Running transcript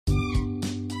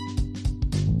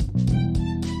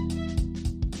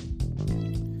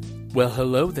Well,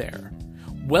 hello there.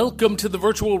 Welcome to the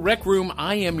Virtual Rec Room.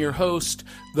 I am your host,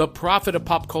 the prophet of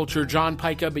pop culture, John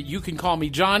Pica, but you can call me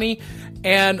Johnny.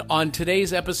 And on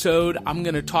today's episode, I'm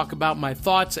going to talk about my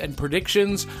thoughts and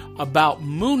predictions about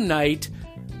Moon Knight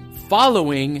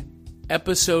following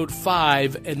Episode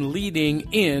 5 and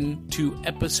leading into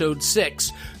Episode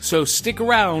 6. So stick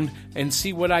around and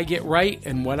see what I get right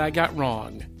and what I got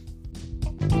wrong.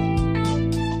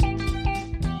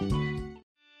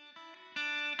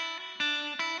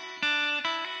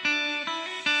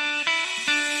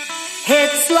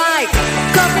 It's like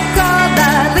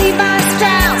Coca-Cola, Levi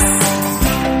Strauss,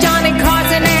 Johnny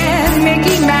Carson and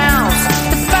Mickey Mouse.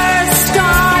 The first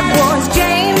star was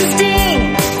James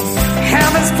Dean.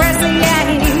 Elvis Presley, yeah,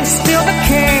 he's still the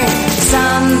king.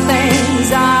 Some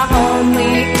things are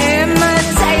only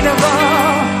imitatable.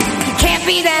 You can't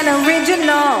beat an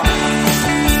original.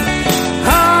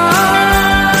 Oh,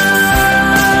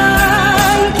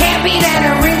 you can't beat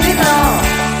an original.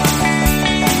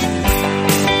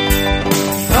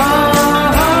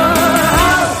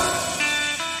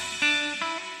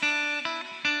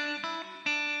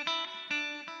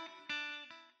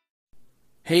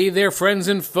 Hey there, friends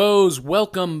and foes.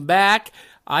 Welcome back.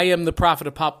 I am the prophet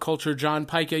of pop culture, John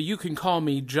Pica. You can call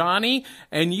me Johnny,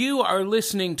 and you are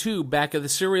listening to Back of the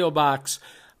Cereal Box.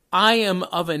 I am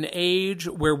of an age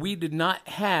where we did not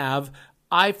have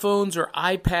iPhones or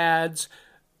iPads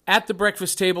at the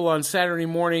breakfast table on Saturday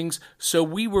mornings, so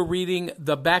we were reading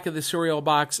the Back of the Cereal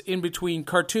Box in between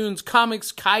cartoons,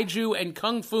 comics, kaiju, and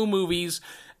kung fu movies.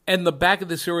 And the Back of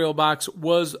the Cereal Box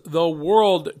was the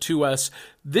world to us.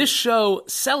 This show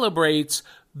celebrates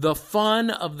the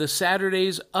fun of the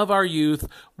Saturdays of our youth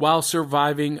while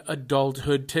surviving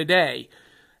adulthood today.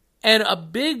 And a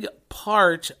big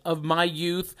part of my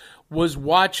youth was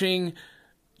watching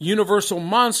Universal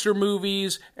monster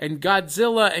movies and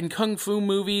Godzilla and kung fu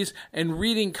movies and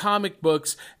reading comic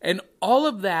books. And all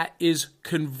of that is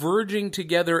converging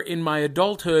together in my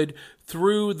adulthood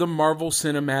through the Marvel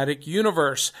Cinematic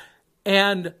Universe.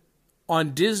 And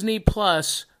on Disney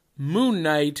Plus, Moon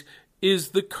Knight is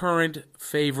the current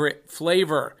favorite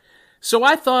flavor. So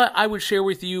I thought I would share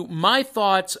with you my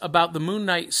thoughts about the Moon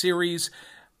Knight series,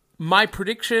 my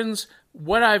predictions,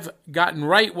 what I've gotten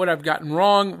right, what I've gotten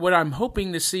wrong, what I'm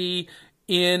hoping to see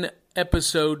in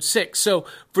Episode 6. So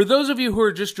for those of you who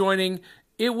are just joining,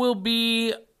 it will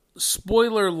be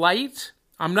spoiler light.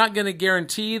 I'm not going to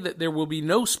guarantee that there will be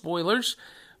no spoilers,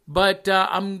 but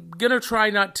I'm going to try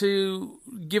not to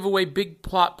give away big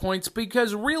plot points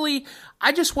because really,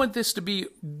 I just want this to be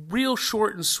real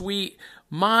short and sweet,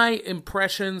 my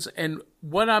impressions and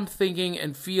what I'm thinking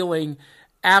and feeling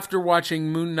after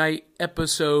watching Moon Knight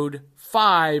Episode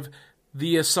 5,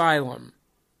 The Asylum.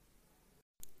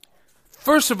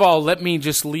 First of all, let me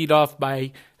just lead off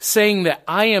by saying that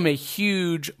I am a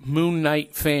huge Moon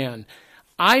Knight fan.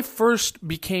 I first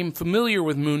became familiar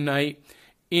with Moon Knight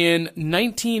in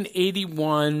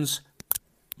 1981's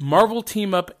Marvel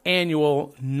Team-Up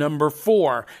Annual number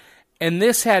 4. And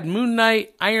this had Moon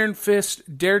Knight, Iron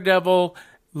Fist, Daredevil,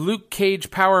 Luke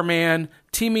Cage, Power Man,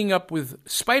 teaming up with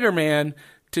Spider-Man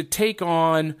to take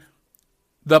on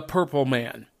the Purple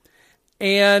Man.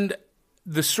 And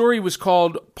the story was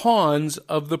called Pawns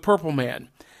of the Purple Man.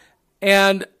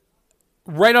 And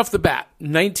right off the bat,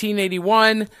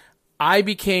 1981... I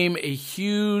became a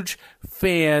huge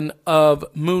fan of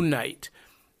Moon Knight.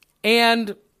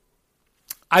 And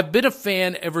I've been a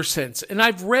fan ever since. And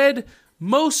I've read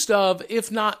most of,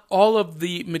 if not all of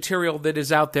the material that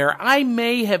is out there. I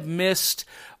may have missed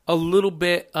a little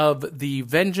bit of the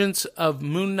Vengeance of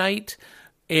Moon Knight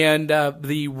and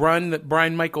the run that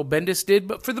Brian Michael Bendis did.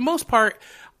 But for the most part,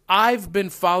 I've been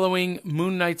following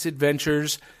Moon Knight's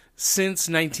adventures since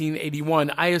 1981.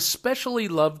 I especially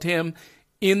loved him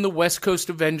in the West Coast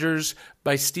Avengers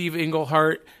by Steve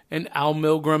Englehart and Al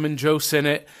Milgrom and Joe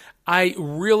Sinnott. I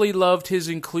really loved his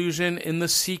inclusion in the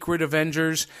Secret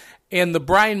Avengers, and the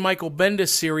Brian Michael Bendis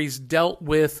series dealt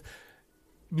with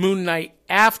Moon Knight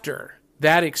after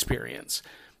that experience.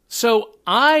 So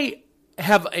I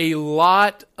have a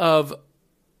lot of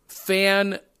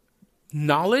fan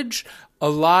knowledge, a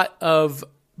lot of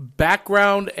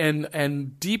background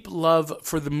and deep love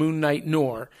for the Moon Knight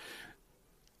Noir.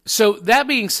 So that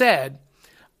being said,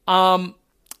 I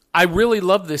really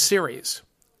love this series.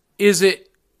 Is it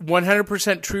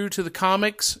 100% true to the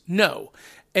comics? No.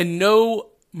 And no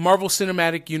Marvel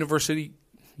Cinematic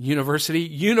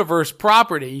Universe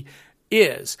property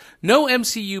is. No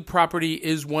MCU property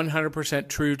is 100%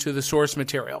 true to the source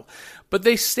material. But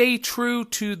they stay true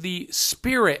to the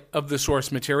spirit of the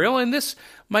source material. And this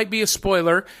might be a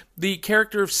spoiler. The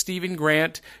character of Stephen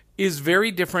Grant is very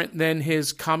different than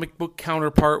his comic book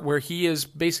counterpart, where he is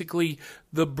basically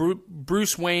the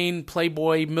Bruce Wayne,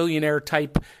 playboy, millionaire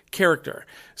type character.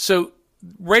 So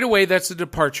right away, that's a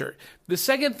departure. The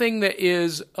second thing that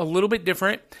is a little bit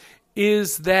different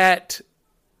is that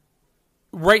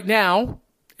right now,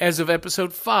 as of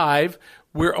episode 5,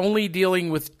 we're only dealing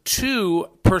with 2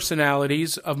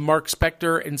 personalities of Mark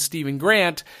Spector and Stephen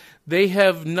Grant. They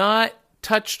have not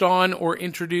touched on or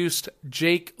introduced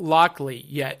Jake Lockley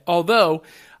yet, although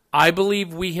I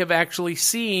believe we have actually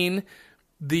seen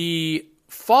the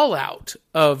fallout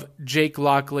of Jake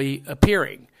Lockley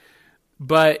appearing,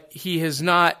 but he has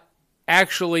not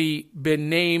actually been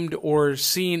named or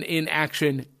seen in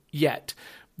action yet.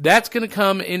 That's going to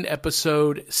come in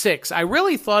episode 6. I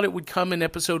really thought it would come in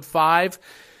episode 5.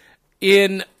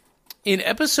 In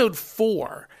episode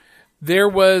 4, there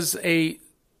was a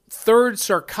third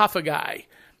sarcophagi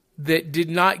that did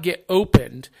not get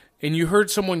opened, and you heard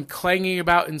someone clanging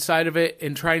about inside of it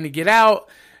and trying to get out,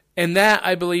 and that,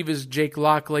 I believe, is Jake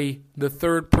Lockley, the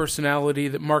third personality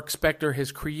that Mark Spector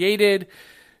has created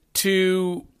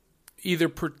to either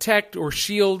protect or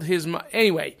shield his...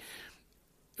 Anyway,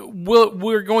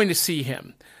 we're going to see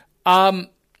him.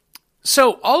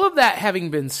 So all of that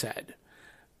having been said,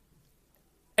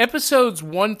 episodes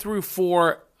 1 through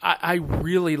 4, I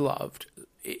really loved.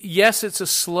 Yes, it's a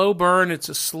slow burn. It's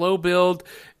a slow build.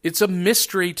 It's a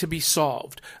mystery to be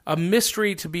solved, a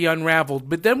mystery to be unraveled.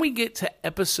 But then we get to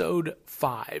episode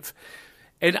 5.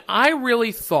 And I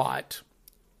really thought,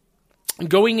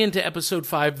 going into episode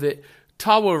 5, that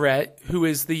Taweret, who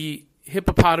is the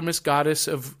hippopotamus goddess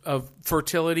of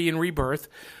fertility and rebirth,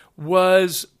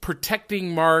 was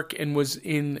protecting Mark and was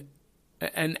in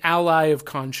an ally of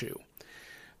Khonshu.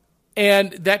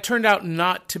 And that turned out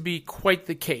not to be quite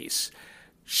the case.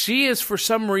 She is, for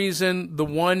some reason, the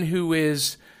one who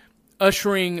is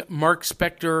ushering Mark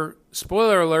Spector,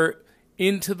 spoiler alert,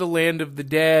 into the land of the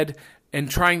dead and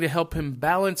trying to help him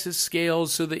balance his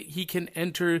scales so that he can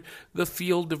enter the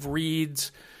field of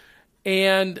reeds.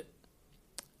 And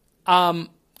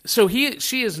so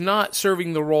she is not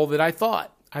serving the role that I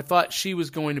thought. I thought she was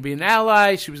going to be an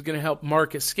ally. She was going to help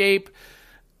Mark escape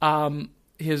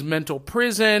his mental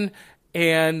prison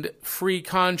and free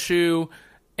Khonshu,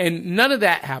 and none of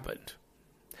that happened.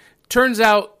 Turns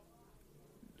out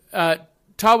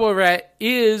Taweret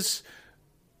is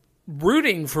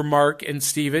rooting for Mark and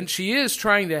Stephen. She is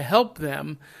trying to help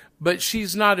them, but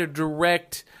she's not a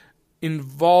direct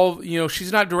involved.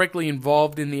 She's not directly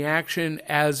involved in the action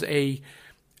as an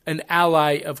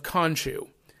ally of Khonshu.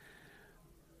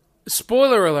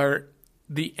 Spoiler alert: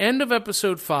 the end of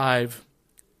episode 5,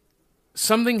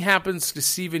 something happens to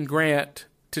Stephen Grant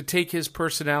to take his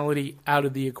personality out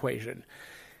of the equation.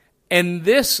 And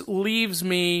this leaves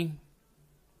me...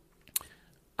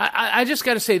 I just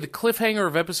got to say, the cliffhanger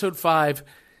of episode 5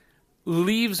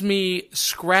 leaves me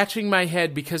scratching my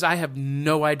head because I have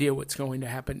no idea what's going to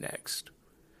happen next,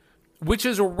 which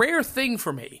is a rare thing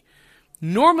for me.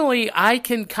 Normally, I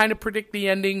can kind of predict the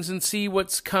endings and see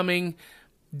what's coming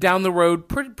down the road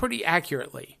pretty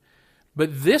accurately.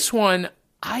 But this one,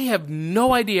 I have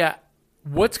no idea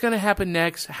what's going to happen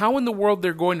next, how in the world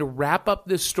they're going to wrap up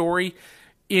this story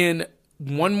in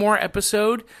one more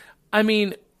episode. I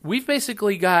mean, we've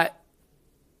basically got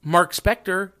Mark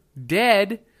Spector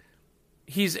dead.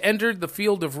 He's entered the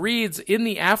field of reeds in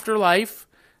the afterlife.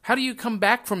 How do you come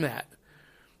back from that?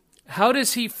 How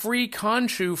does he free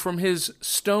Khonshu from his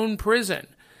stone prison?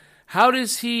 How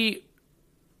does he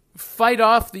fight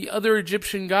off the other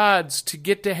Egyptian gods to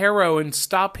get to Harrow and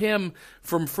stop him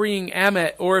from freeing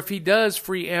Ammit? Or if he does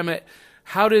free Ammit,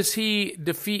 how does he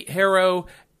defeat Harrow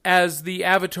as the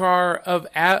avatar of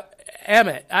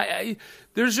Ammit?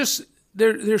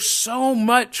 There's so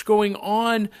much going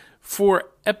on for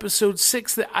episode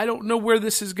 6 that I don't know where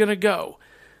this is going to go.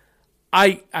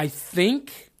 I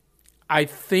think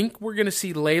we're going to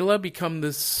see Layla become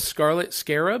the Scarlet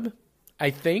Scarab. I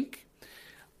think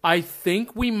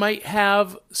we might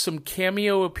have some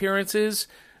cameo appearances,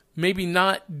 maybe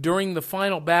not during the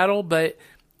final battle, but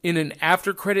in an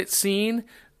after-credit scene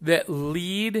that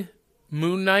lead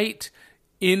Moon Knight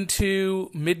into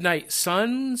Midnight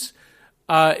Suns.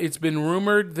 It's been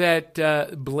rumored that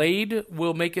Blade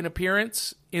will make an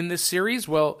appearance in this series.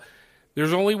 Well,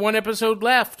 there's only one episode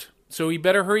left, so he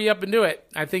better hurry up and do it.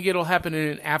 I think it'll happen in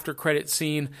an after-credit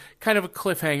scene, kind of a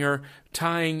cliffhanger,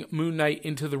 tying Moon Knight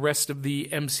into the rest of the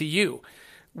MCU.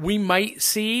 We might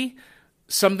see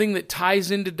something that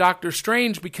ties into Doctor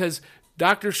Strange, because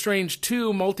Doctor Strange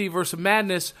 2, Multiverse of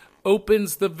Madness,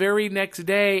 opens the very next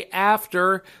day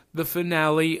after the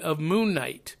finale of Moon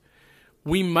Knight.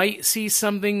 We might see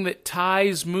something that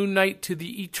ties Moon Knight to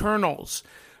the Eternals,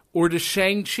 or to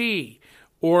Shang-Chi,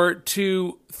 or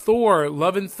to Thor,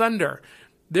 Love and Thunder.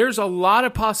 There's a lot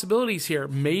of possibilities here.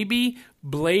 Maybe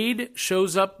Blade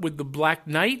shows up with the Black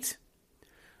Knight.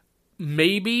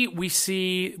 Maybe we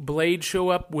see Blade show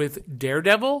up with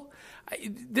Daredevil.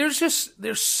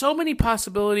 There's so many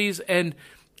possibilities, and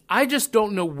I just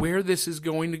don't know where this is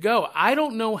going to go. I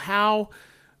don't know how,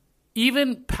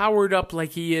 even powered up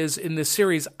like he is in this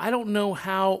series, I don't know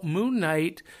how Moon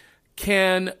Knight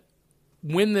can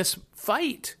win this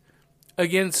fight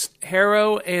against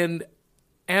Harrow and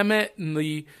Ammit and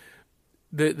the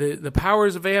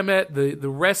powers of Ammit, the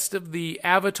rest of the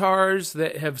avatars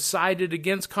that have sided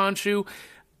against Khonshu.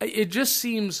 It just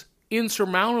seems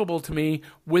insurmountable to me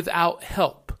without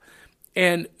help.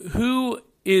 And who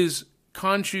is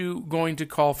Khonshu going to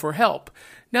call for help?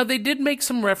 Now, they did make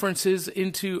some references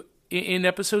in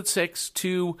episode 6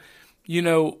 to,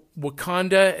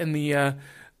 Wakanda and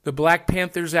the Black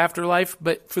Panther's afterlife,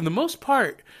 but for the most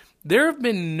part, there have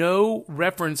been no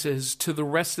references to the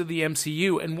rest of the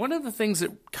MCU. And one of the things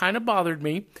that kind of bothered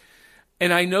me,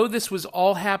 and I know this was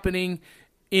all happening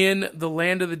in the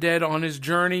Land of the Dead on his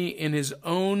journey, in his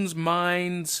own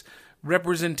mind's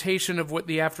representation of what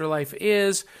the afterlife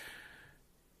is,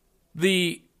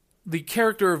 the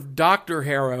character of Dr.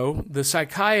 Harrow, the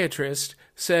psychiatrist,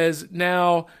 says,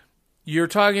 now, you're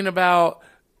talking about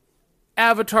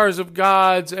avatars of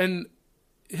gods and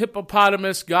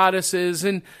hippopotamus goddesses,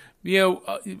 and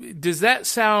does that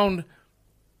sound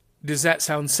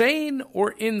sane or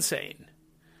insane?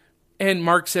 And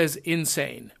Mark says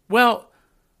insane. Well,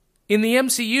 in the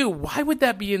MCU, why would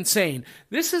that be insane?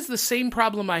 This is the same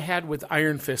problem I had with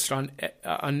Iron Fist on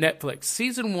Netflix.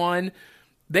 Season 1,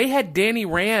 they had Danny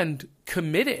Rand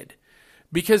committed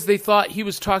because they thought he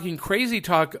was talking crazy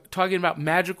talking about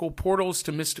magical portals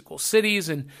to mystical cities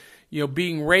and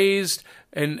being raised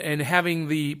and having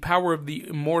the power of the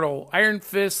immortal Iron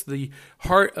Fist, the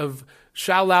heart of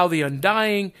Shao-Lao the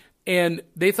Undying, and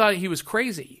they thought he was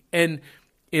crazy. And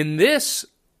in this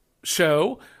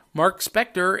show, Mark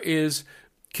Spector is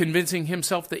convincing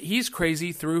himself that he's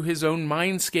crazy through his own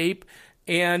mindscape.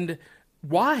 And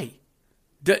why?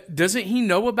 Doesn't he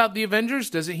know about the Avengers?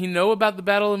 Doesn't he know about the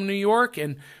Battle of New York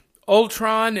and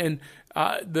Ultron and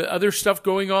the other stuff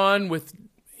going on with,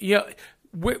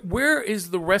 where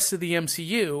is the rest of the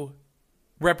MCU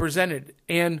represented?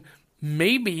 And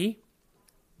maybe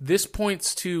this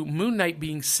points to Moon Knight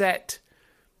being set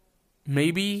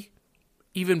maybe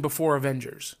even before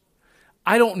Avengers.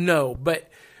 I don't know, but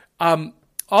all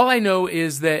I know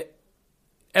is that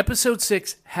episode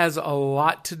 6 has a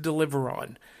lot to deliver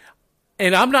on.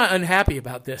 And I'm not unhappy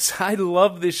about this. I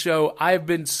love this show. I've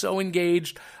been so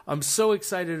engaged. I'm so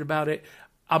excited about it.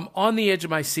 I'm on the edge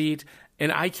of my seat,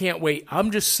 and I can't wait.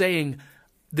 I'm just saying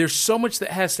there's so much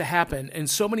that has to happen and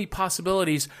so many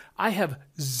possibilities. I have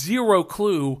zero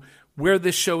clue where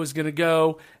this show is going to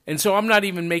go, and so I'm not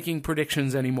even making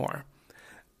predictions anymore.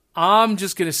 I'm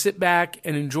just going to sit back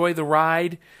and enjoy the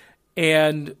ride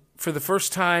and, for the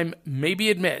first time, maybe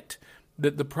admit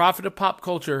that the prophet of pop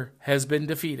culture has been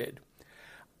defeated.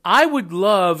 I would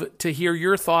love to hear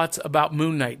your thoughts about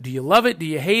Moon Knight. Do you love it? Do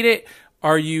you hate it?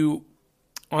 Are you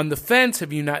on the fence?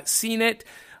 Have you not seen it?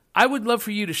 I would love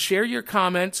for you to share your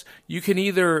comments. You can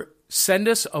either send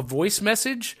us a voice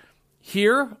message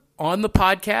here on the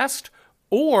podcast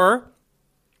or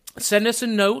send us a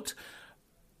note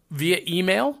via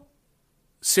email,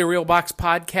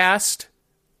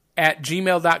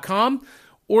 serialboxpodcast@gmail.com,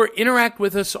 or interact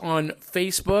with us on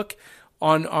Facebook,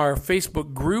 on our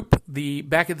Facebook group, the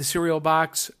Back at the Cereal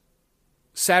Box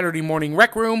Saturday Morning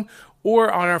Rec Room,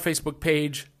 or on our Facebook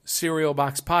page, Cereal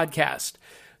Box Podcast.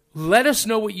 Let us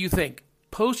know what you think.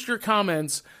 Post your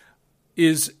comments.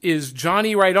 Is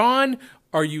Johnny right on?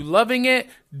 Are you loving it?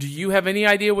 Do you have any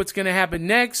idea what's going to happen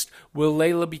next? Will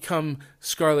Layla become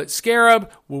Scarlet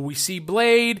Scarab? Will we see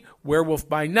Blade, Werewolf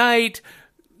by Night,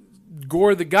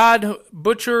 Gore the God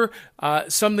Butcher,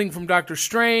 something from Doctor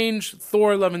Strange,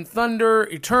 Thor, Love and Thunder,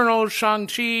 Eternals,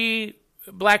 Shang-Chi,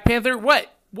 Black Panther? What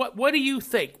do you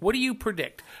think? What do you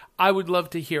predict? I would love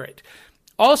to hear it.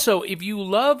 Also, if you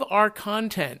love our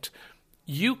content,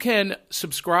 you can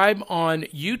subscribe on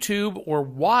YouTube or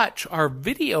watch our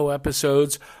video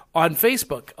episodes on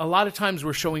Facebook. A lot of times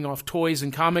we're showing off toys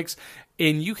and comics,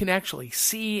 and you can actually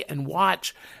see and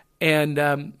watch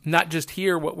and not just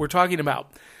hear what we're talking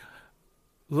about.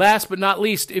 Last but not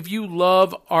least, if you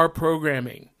love our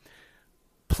programming,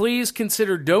 please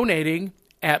consider donating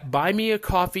at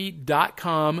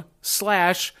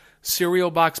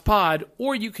buymeacoffee.com/cerealboxpod,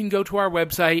 or you can go to our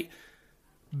website,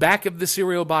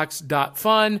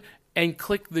 backofthecerealbox.fun, and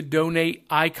click the donate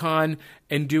icon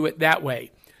and do it that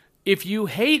way. If you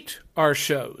hate our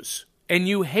shows and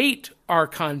you hate our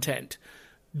content,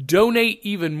 donate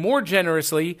even more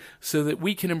generously so that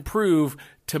we can improve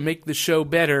to make the show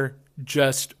better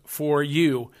just for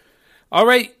you. All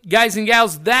right, guys and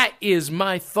gals, that is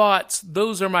my thoughts.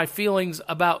 Those are my feelings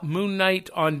about Moon Knight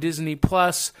on Disney+.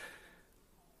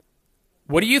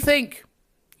 What do you think?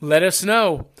 Let us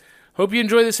know. Hope you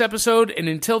enjoy this episode, and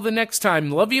until the next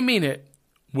time, love you, mean it.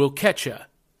 We'll catch ya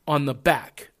on the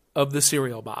back of the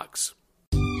cereal box.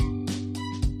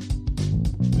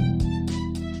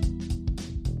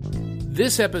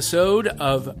 This episode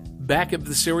of Back of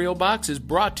the Cereal Box is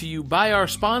brought to you by our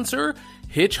sponsor,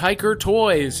 Hitchhiker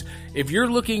Toys. If you're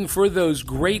looking for those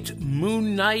great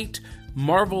Moon Knight,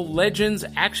 Marvel Legends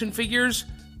action figures,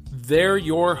 they're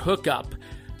your hookup.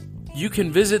 You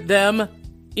can visit them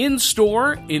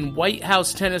in-store in White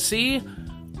House, Tennessee,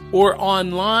 or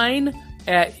online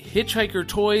at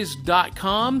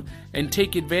hitchhikertoys.com and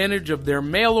take advantage of their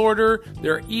mail order,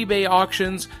 their eBay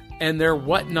auctions, and their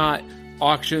whatnot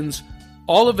auctions,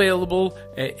 all available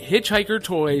at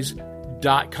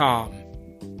hitchhikertoys.com.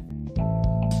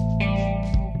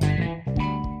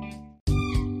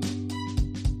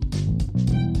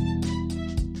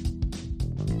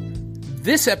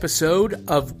 This episode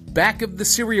of Back of the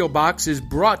Cereal Box is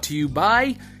brought to you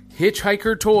by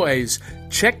Hitchhiker Toys.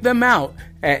 Check them out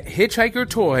at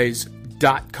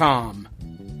hitchhikertoys.com.